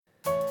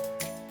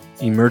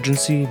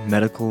Emergency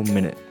Medical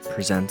Minute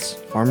presents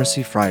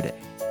Pharmacy Friday,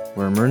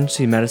 where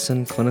emergency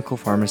medicine clinical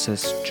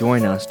pharmacists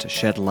join us to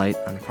shed light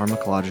on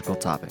pharmacological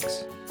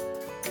topics.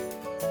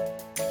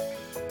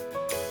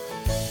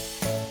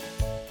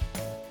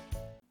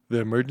 The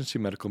Emergency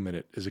Medical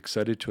Minute is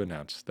excited to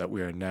announce that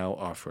we are now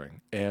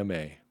offering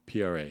AMA,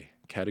 PRA,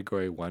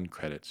 Category 1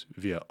 credits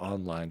via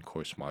online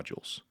course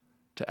modules.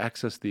 To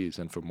access these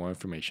and for more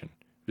information,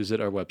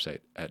 visit our website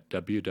at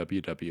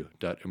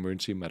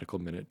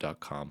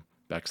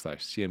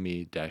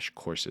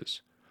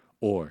www.emergencymedicalminute.com/CME-courses,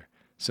 or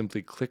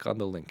simply click on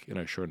the link in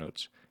our show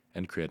notes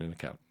and create an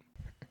account.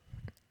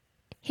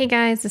 Hey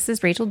guys, this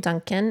is Rachel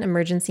Duncan,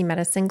 emergency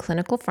medicine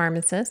clinical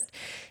pharmacist,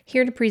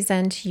 here to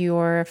present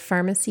your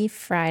Pharmacy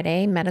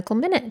Friday Medical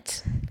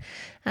Minute.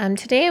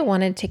 Today I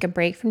wanted to take a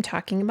break from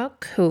talking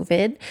about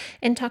COVID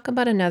and talk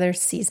about another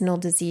seasonal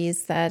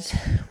disease that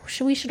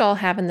we should all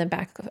have in the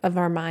back of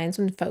our minds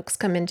when folks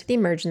come into the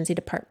emergency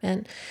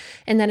department,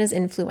 and that is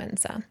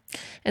influenza.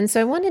 And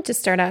so I wanted to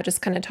start out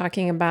just kind of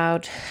talking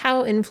about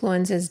how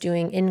influenza is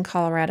doing in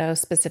Colorado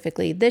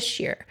specifically this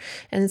year.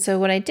 And so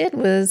what I did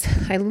was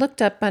I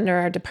looked up under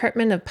our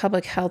Department of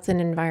Public Health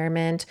and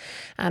Environment.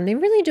 They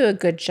really do a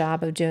good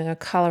job of doing a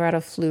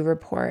Colorado flu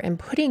report and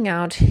putting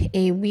out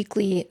a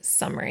weekly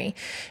summary.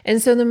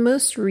 And so the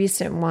most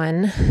recent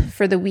one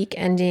for the week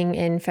ending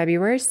in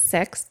February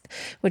 6th,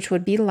 which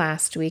would be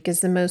last week, is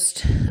the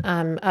most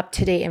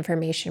up-to-date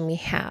information we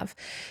have.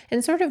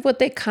 And sort of what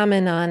they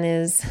comment on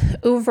is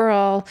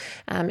overall,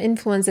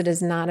 influenza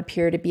does not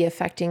appear to be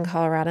affecting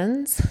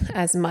Coloradans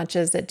as much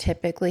as it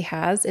typically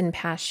has in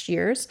past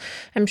years.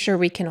 I'm sure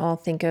we can all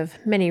think of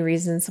many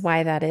reasons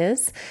why that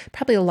is.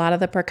 Probably a lot of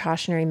the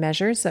precautionary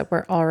measures that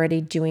we're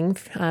already doing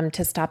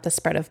to stop the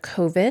spread of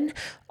COVID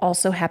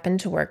also happen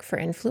to work for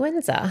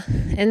influenza.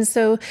 And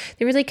so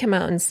they really come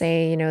out and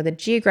say, the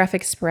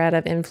geographic spread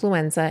of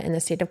influenza in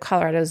the state of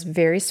Colorado is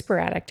very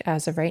sporadic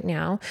as of right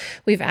now.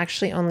 We've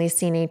actually only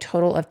seen a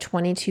total of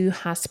 22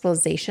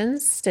 hospitalizations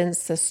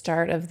since the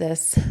start of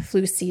this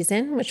flu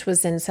season, which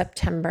was in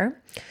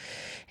September.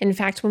 In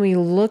fact, when we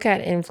look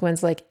at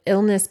influenza like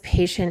illness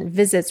patient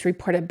visits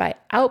reported by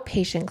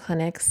outpatient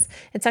clinics,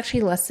 it's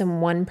actually less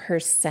than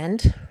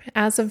 1%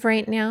 as of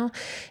right now.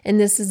 And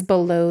this is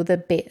below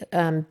the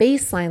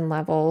baseline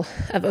level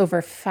of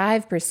over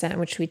 5%,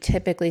 which we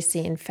typically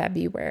see in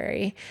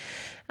February.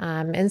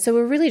 And so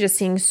we're really just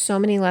seeing so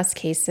many less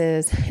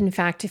cases. In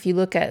fact, if you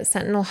look at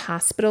Sentinel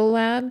Hospital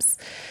Labs,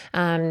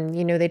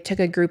 they took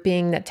a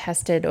grouping that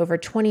tested over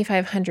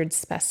 2,500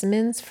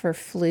 specimens for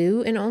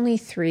flu, and only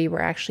 3 were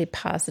actually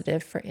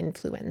positive for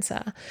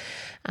influenza.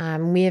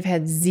 We have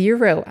had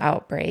 0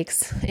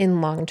 outbreaks in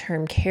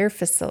long-term care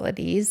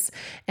facilities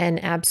and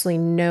absolutely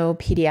no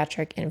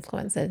pediatric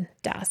influenza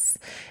deaths.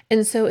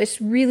 And so it's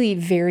really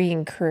very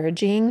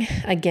encouraging.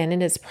 Again,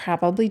 it is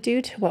probably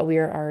due to what we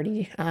are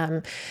already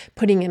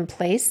putting in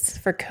place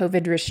for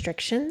COVID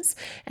restrictions.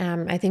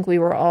 I think we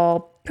were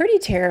all pretty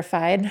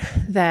terrified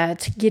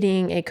that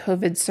getting a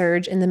COVID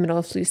surge in the middle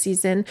of flu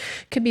season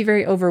could be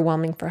very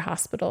overwhelming for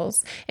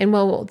hospitals. And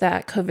while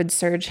that COVID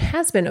surge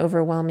has been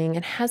overwhelming,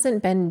 it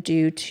hasn't been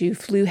due to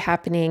flu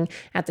happening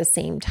at the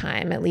same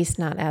time, at least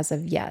not as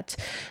of yet.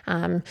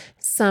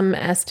 Some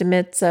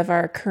estimates of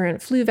our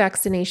current flu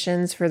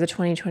vaccinations for the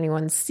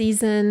 2021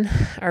 season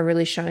are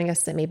really showing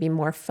us that maybe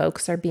more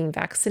folks are being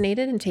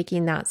vaccinated and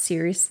taking that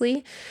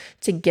seriously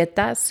to get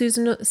that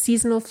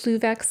seasonal flu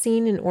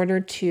vaccine in order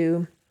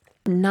to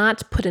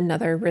not put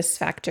another risk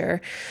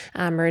factor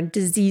or a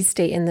disease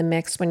state in the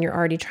mix when you're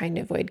already trying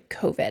to avoid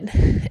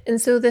COVID. And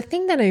so the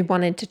thing that I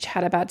wanted to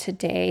chat about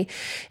today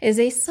is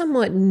a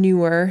somewhat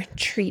newer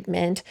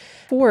treatment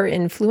for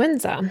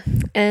influenza.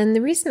 And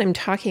the reason I'm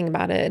talking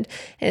about it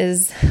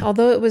is,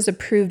 although it was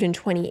approved in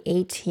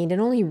 2018, it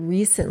only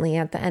recently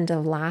at the end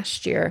of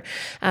last year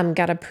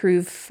got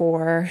approved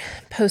for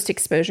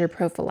post-exposure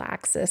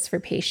prophylaxis for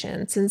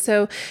patients. And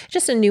so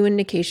just a new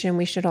indication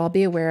we should all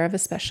be aware of,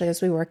 especially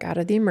as we work out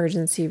of the emergency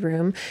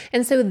room.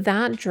 And so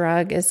that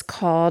drug is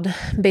called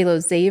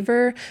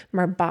Baloxavir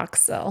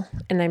marboxil.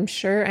 And I'm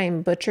sure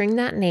I'm butchering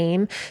that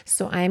name.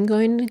 So I'm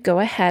going to go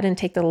ahead and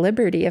take the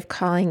liberty of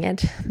calling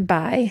it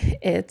by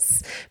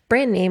its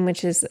brand name,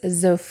 which is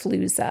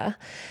Xofluza.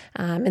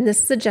 And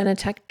this is a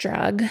Genentech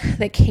drug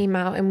that came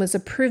out and was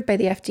approved by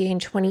the FDA in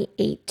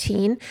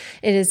 2018.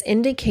 It is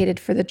indicated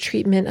for the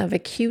treatment of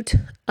acute,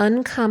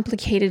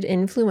 uncomplicated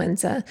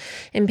influenza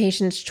in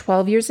patients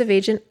 12 years of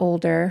age and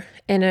older,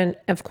 and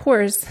of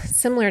course,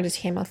 similar to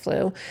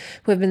Tamiflu,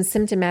 who have been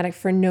symptomatic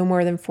for no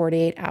more than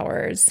 48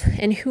 hours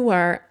and who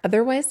are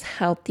otherwise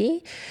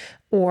healthy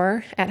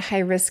or at high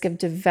risk of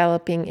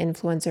developing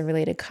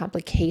influenza-related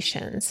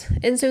complications.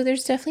 And so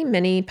there's definitely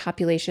many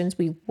populations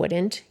we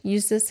wouldn't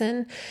use this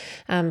in.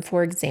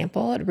 For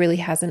example, it really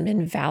hasn't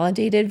been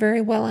validated very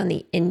well on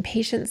the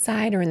inpatient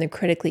side or in the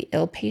critically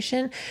ill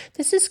patient.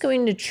 This is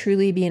going to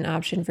truly be an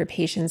option for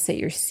patients that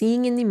you're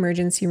seeing in the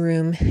emergency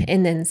room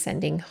and then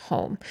sending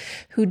home,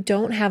 who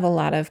don't have a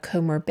lot of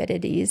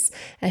comorbidities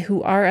and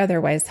who are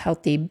otherwise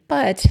healthy,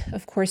 but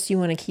of course you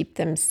want to keep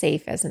them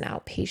safe as an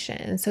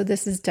outpatient. And so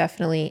this is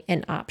definitely an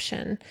treatment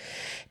option.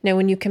 Now,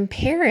 when you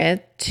compare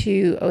it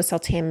to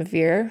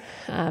oseltamivir,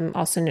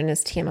 also known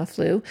as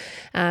Tamiflu,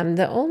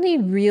 the only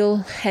real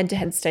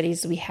head-to-head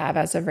studies we have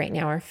as of right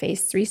now are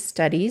phase 3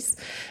 studies.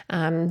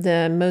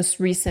 The most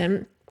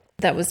recent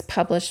that was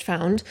published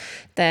found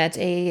that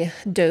a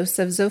dose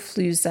of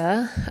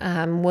Xofluza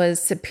was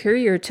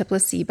superior to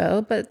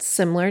placebo, but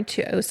similar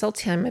to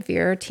oseltamivir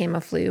or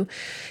Tamiflu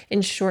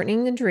in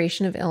shortening the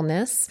duration of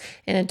illness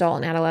in adult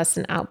and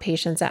adolescent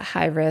outpatients at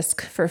high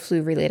risk for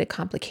flu-related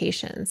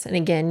complications. And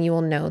again, you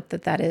will note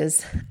that that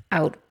is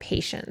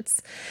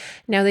outpatients.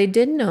 Now, they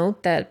did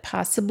note that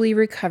possibly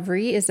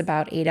recovery is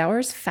about 8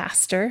 hours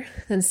faster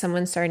than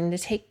someone starting to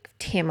take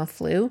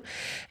Tamiflu,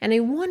 and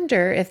I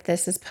wonder if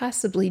this is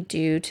possibly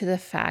due to the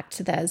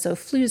fact that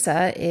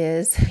Xofluza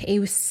is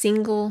a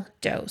single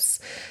dose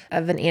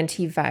of an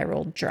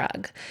antiviral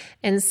drug.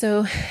 And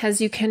so,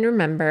 as you can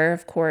remember,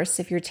 of course,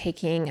 if you're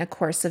taking a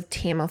course of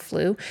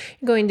Tamiflu,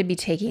 you're going to be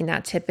taking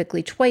that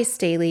typically twice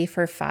daily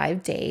for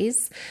 5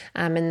 days,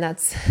 and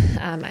that's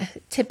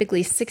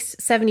typically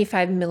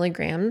 75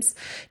 milligrams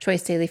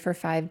twice daily for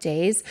 5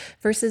 days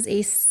versus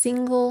a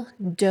single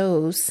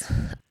dose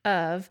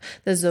of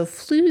the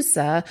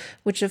Xofluza,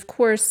 which of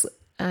course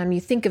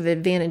you think of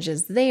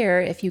advantages there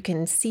if you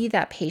can see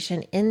that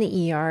patient in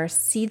the ER,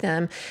 see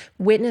them,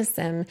 witness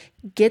them,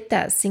 get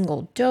that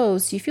single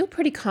dose, you feel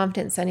pretty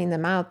confident sending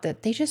them out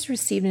that they just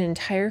received an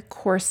entire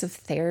course of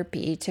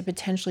therapy to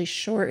potentially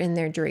shorten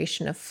their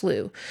duration of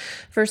flu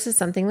versus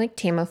something like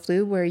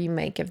Tamiflu where you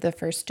might give the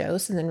first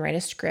dose and then write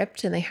a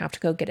script and they have to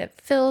go get it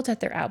filled at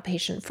their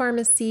outpatient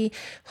pharmacy.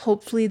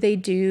 Hopefully they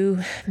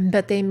do,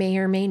 but they may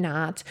or may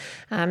not.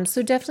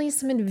 So definitely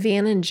some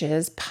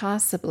advantages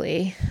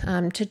possibly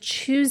to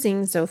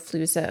choosing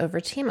Xofluza over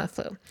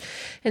Tamiflu.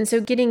 And so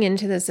getting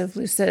into the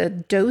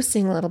Xofluza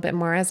dosing a little bit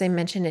more, as I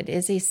mentioned, it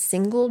is a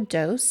single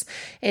dose.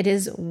 It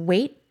is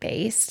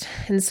weight-based.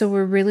 And so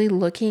we're really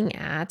looking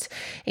at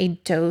a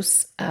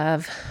dose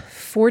of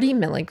 40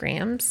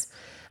 milligrams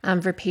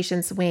for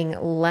patients weighing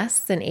less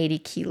than 80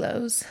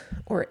 kilos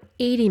or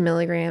 80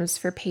 milligrams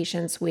for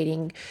patients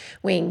weighing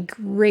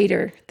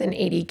greater than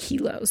 80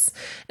 kilos.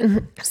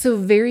 And so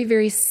very,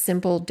 very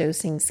simple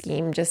dosing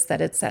scheme, just that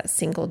it's that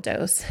single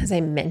dose. As I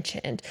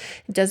mentioned,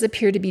 it does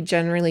appear to be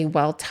generally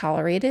well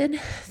tolerated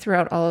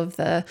throughout all of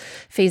the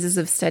phases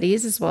of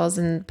studies as well as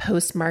in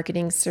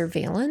post-marketing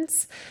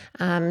surveillance.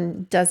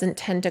 Doesn't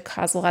tend to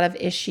cause a lot of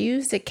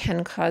issues. It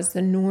can cause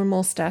the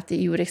normal stuff that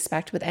you would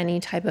expect with any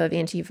type of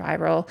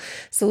antiviral.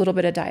 So a little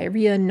bit of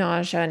diarrhea,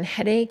 nausea, and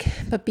headache,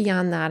 but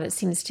beyond that, it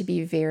seems to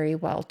be very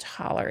well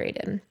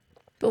tolerated.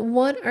 But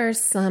what are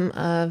some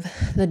of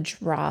the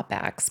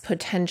drawbacks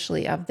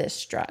potentially of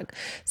this drug?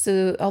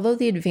 So although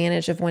the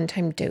advantage of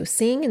one-time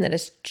dosing and that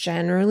it's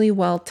generally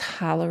well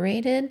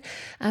tolerated,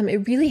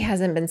 it really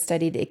hasn't been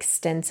studied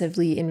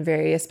extensively in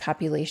various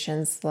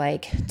populations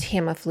like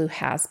Tamiflu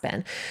has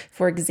been.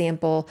 For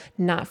example,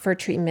 not for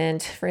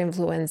treatment for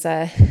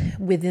influenza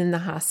within the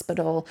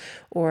hospital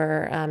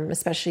or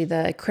especially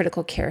the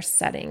critical care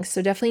setting.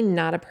 So definitely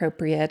not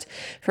appropriate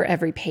for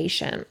every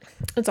patient.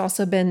 It's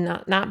also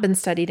been not been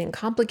studied in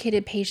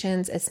complicated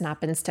patients. It's not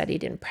been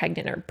studied in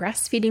pregnant or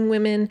breastfeeding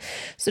women.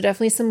 So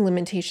definitely some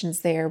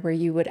limitations there where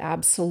you would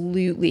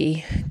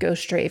absolutely go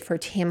straight for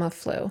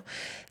Tamiflu.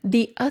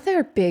 The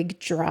other big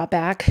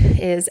drawback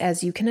is,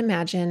 as you can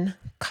imagine,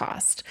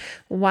 cost.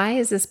 Why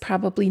is this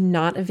probably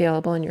not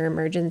available in your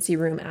emergency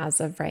room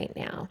as of right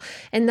now?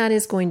 And that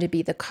is going to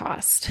be the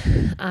cost.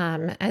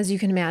 As you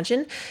can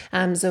imagine,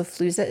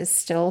 Xofluza is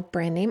still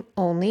brand name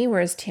only,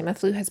 whereas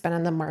Tamiflu has been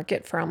on the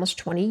market for almost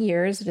 20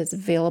 years. It is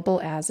available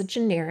as a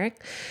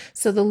generic.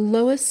 So the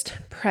lowest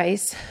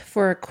price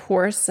for a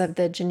course of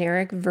the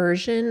generic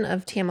version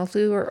of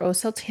Tamiflu or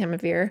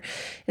oseltamivir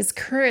is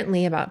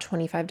currently about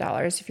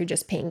 $25 if you're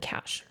just paying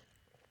cash.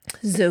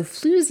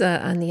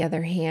 Xofluza, on the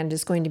other hand,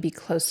 is going to be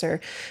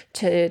closer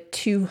to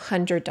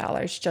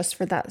 $200 just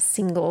for that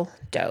single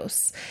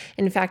dose.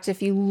 In fact, if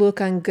you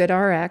look on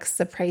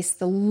GoodRx,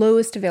 the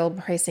lowest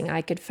available pricing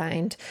I could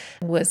find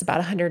was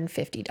about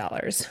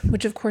 $150,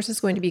 which of course is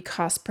going to be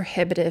cost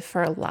prohibitive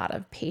for a lot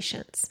of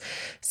patients.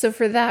 So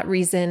for that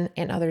reason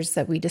and others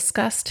that we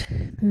discussed,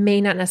 may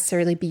not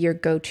necessarily be your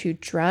go-to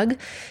drug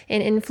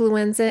in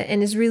influenza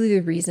and is really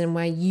the reason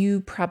why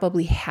you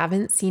probably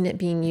haven't seen it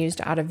being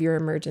used out of your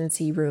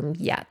emergency room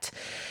yet.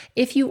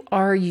 If you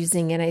are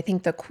using it, I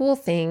think the cool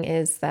thing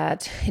is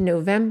that in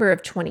November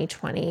of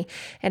 2020,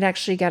 it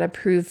actually got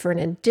approved for an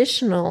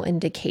additional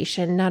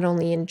indication, not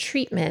only in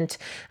treatment,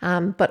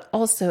 but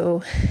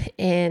also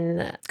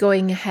in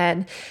going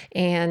ahead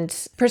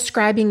and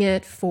prescribing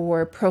it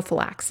for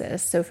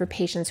prophylaxis. So for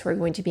patients who are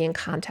going to be in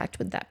contact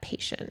with that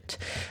patient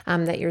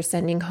that you're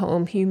sending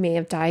home who you may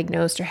have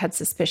diagnosed or had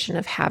suspicion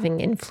of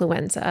having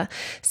influenza.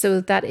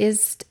 So that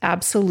is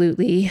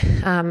absolutely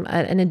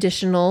an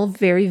additional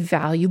very very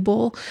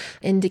valuable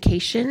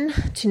indication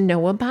to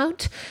know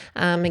about.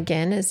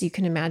 Again, as you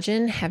can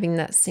imagine, having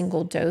that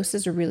single dose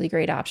is a really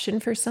great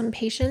option for some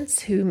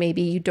patients who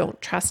maybe you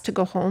don't trust to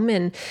go home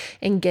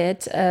and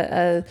get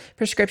a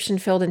prescription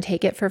filled and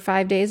take it for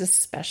 5 days,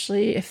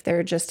 especially if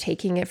they're just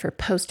taking it for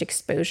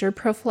post-exposure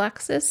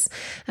prophylaxis.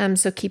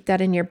 So keep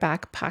that in your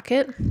back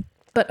pocket.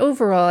 But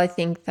overall, I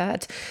think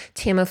that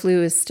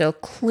Tamiflu is still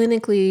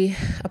clinically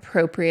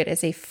appropriate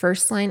as a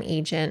first-line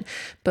agent,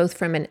 both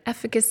from an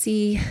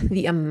efficacy,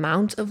 the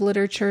amount of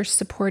literature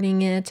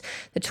supporting it,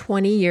 the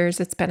 20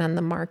 years it's been on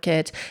the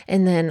market,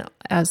 and then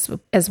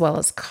as well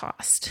as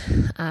cost.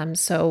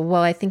 So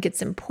while I think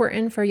it's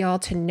important for y'all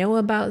to know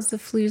about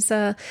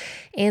Xofluza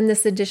and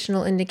this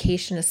additional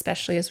indication,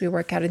 especially as we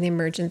work out of the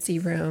emergency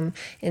room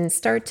and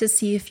start to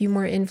see a few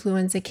more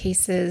influenza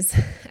cases,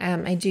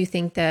 I do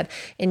think that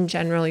in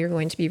general, you're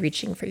going to be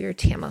reaching for your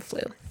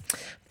Tamiflu.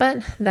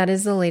 But that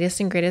is the latest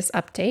and greatest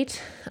update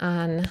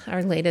on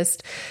our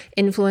latest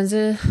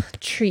influenza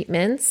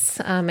treatments.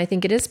 I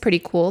think it is pretty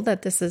cool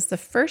that this is the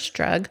first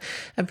drug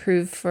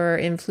approved for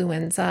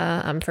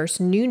influenza, first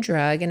new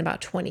drug in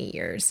about 20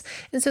 years.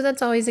 And so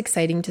that's always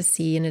exciting to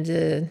see in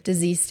a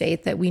disease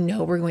state that we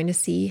know we're going to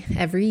see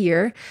every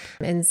year.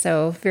 And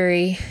so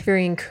very,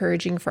 very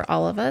encouraging for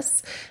all of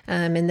us.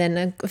 And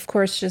then, of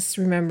course, just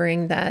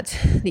remembering that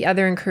the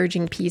other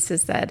encouraging piece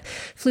is that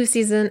flu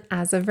season,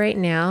 as of right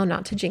now,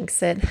 not to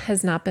jinx it,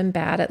 has not been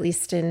bad, at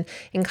least in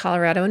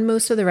Colorado and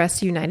most of the rest of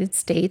the United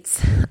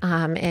States.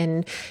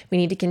 And we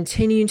need to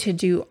continue to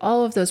do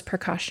all of those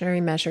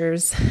precautionary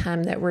measures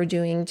that we're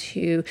doing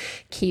to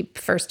keep,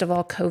 first of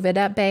all, COVID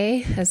at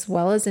bay, as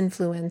well as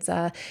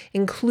influenza,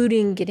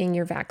 including getting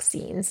your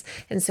vaccines.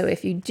 And so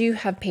if you do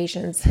have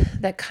patients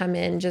that come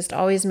in, just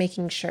always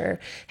making sure,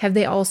 have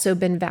they also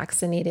been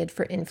vaccinated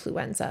for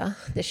influenza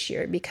this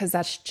year? Because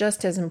that's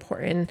just as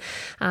important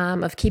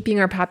of keeping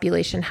our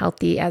population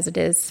healthy as it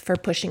is for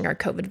pushing our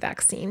COVID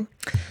vaccine.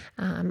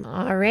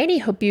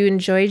 Alrighty, hope you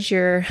enjoyed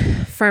your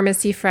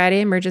Pharmacy Friday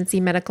Emergency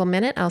Medical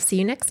Minute. I'll see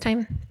you next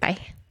time. Bye.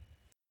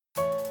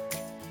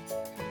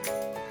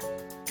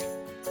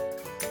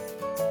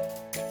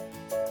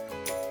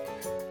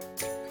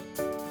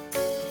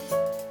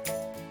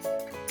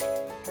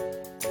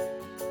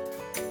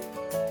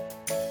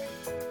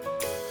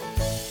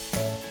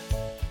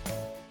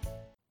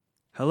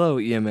 Hello,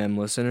 EMM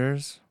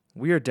listeners.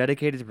 We are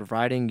dedicated to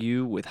providing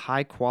you with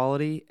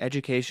high-quality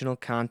educational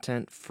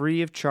content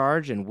free of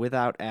charge and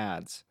without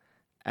ads.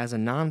 As a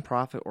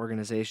nonprofit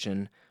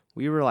organization,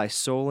 we rely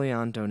solely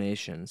on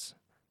donations.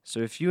 So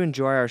if you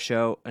enjoy our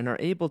show and are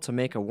able to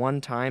make a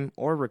one-time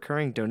or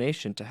recurring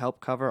donation to help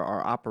cover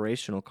our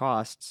operational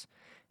costs,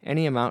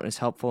 any amount is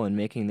helpful in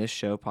making this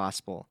show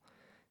possible.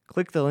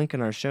 Click the link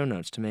in our show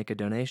notes to make a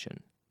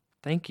donation.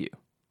 Thank you.